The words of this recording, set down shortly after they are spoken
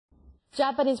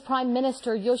Japanese Prime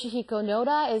Minister Yoshihiko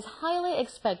Noda is highly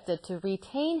expected to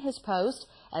retain his post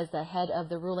as the head of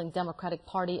the ruling Democratic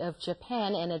Party of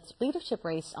Japan in its leadership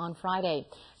race on Friday.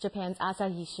 Japan's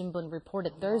Asahi Shimbun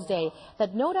reported Thursday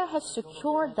that Noda has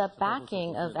secured the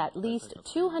backing of at least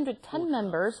 210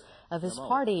 members of his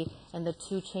party in the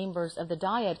two chambers of the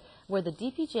Diet, where the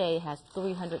DPJ has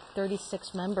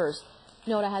 336 members.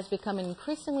 Noda has become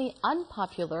increasingly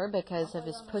unpopular because of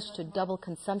his push to double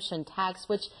consumption tax,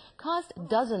 which caused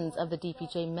dozens of the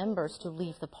DPJ members to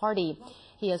leave the party.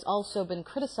 He has also been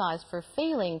criticized for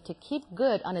failing to keep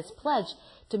good on his pledge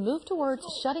to move towards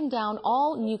shutting down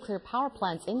all nuclear power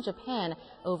plants in Japan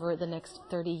over the next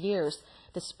 30 years.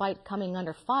 Despite coming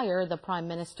under fire, the Prime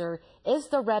Minister is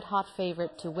the red-hot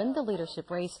favorite to win the leadership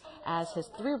race, as his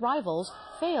three rivals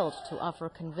failed to offer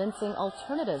convincing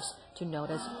alternatives to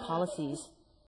Noda's policies.